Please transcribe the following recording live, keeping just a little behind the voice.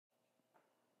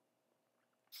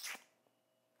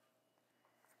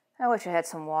I wish I had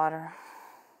some water.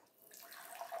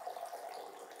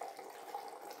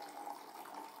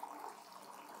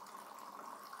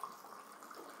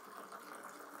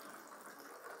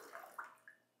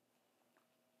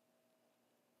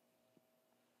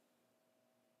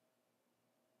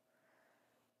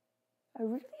 I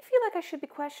really feel like I should be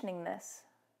questioning this.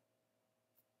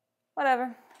 Whatever,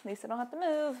 at least I don't have to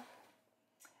move.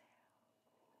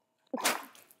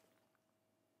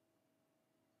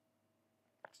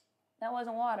 That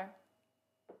wasn't water.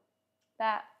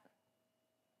 That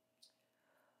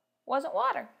wasn't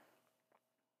water.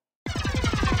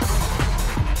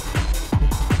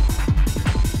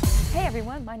 Hey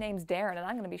everyone, my name's Daryn and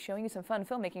I'm going to be showing you some fun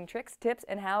filmmaking tricks, tips,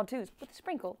 and how-tos with a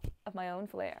sprinkle of my own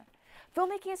flair.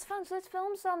 Filmmaking is fun, so let's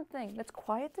film something. Let's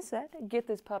quiet the set, get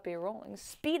this puppy rolling,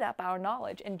 speed up our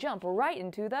knowledge, and jump right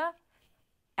into the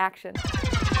action.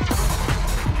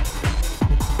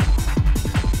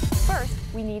 First,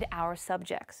 we need our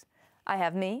subjects. I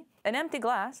have me, an empty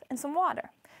glass, and some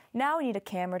water. Now we need a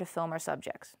camera to film our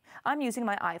subjects. I'm using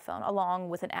my iPhone along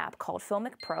with an app called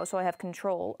Filmic Pro so I have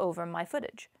control over my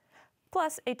footage.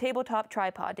 Plus a tabletop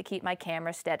tripod to keep my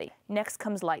camera steady. Next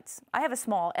comes lights. I have a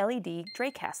small LED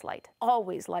Dracast light.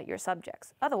 Always light your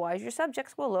subjects, otherwise your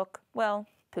subjects will look, well,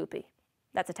 poopy.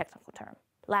 That's a technical term.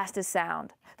 Last is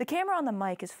sound. The camera on the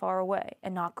mic is far away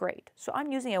and not great, so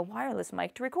I'm using a wireless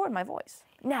mic to record my voice.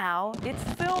 Now it's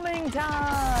filming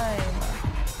time!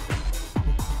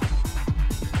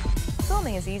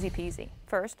 Filming is easy peasy.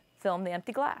 First, film the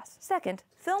empty glass. Second,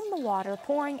 film the water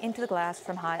pouring into the glass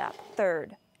from high up.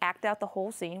 Third, act out the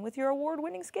whole scene with your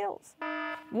award-winning skills.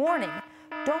 Warning,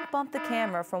 don't bump the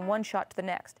camera from one shot to the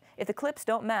next. If the clips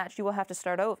don't match, you will have to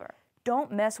start over.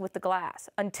 Don't mess with the glass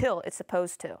until it's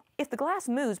supposed to. If the glass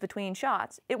moves between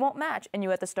shots, it won't match and you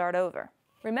have to start over.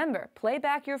 Remember, play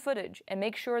back your footage and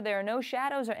make sure there are no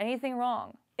shadows or anything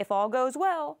wrong. If all goes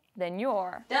well, then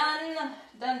you're done.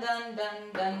 Dun dun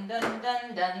dun dun dun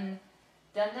dun dun.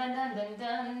 Dun dun dun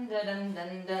dun dun dun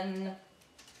dun dun.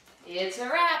 It's a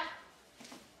wrap.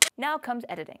 Now comes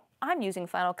editing. I'm using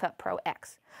Final Cut Pro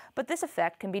X, but this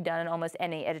effect can be done in almost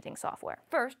any editing software.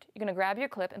 First, you're going to grab your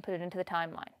clip and put it into the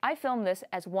timeline. I filmed this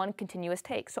as one continuous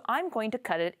take, so I'm going to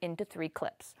cut it into 3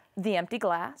 clips. The empty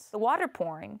glass, the water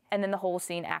pouring, and then the whole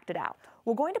scene acted out.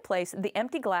 We're going to place the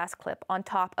empty glass clip on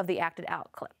top of the acted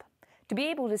out clip. To be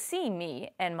able to see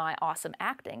me and my awesome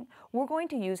acting, we're going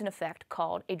to use an effect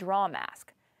called a draw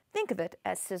mask. Think of it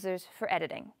as scissors for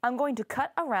editing. I'm going to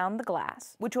cut around the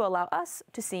glass, which will allow us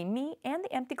to see me and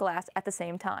the empty glass at the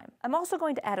same time. I'm also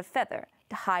going to add a feather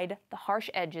to hide the harsh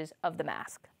edges of the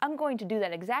mask. I'm going to do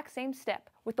that exact same step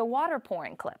with the water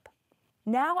pouring clip.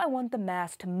 Now I want the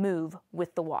mask to move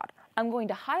with the water. I'm going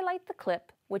to highlight the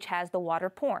clip which has the water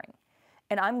pouring,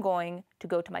 and I'm going to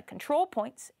go to my control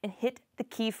points and hit the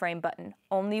keyframe button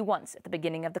only once at the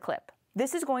beginning of the clip.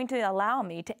 This is going to allow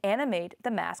me to animate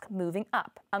the mask moving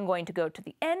up. I'm going to go to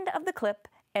the end of the clip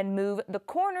and move the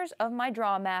corners of my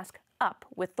draw mask up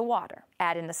with the water.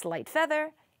 Add in a slight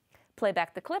feather, play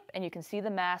back the clip, and you can see the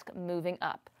mask moving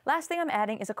up. Last thing I'm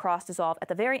adding is a cross dissolve at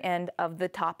the very end of the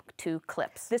top 2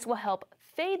 clips. This will help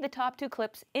fade the top 2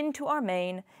 clips into our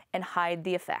main and hide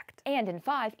the effect. And in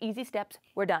 5 easy steps,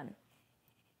 we're done.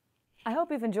 I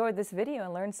hope you've enjoyed this video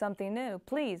and learned something new.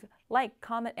 Please like,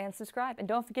 comment, and subscribe. And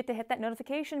don't forget to hit that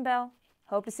notification bell.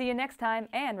 Hope to see you next time.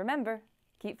 And remember,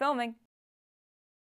 keep filming.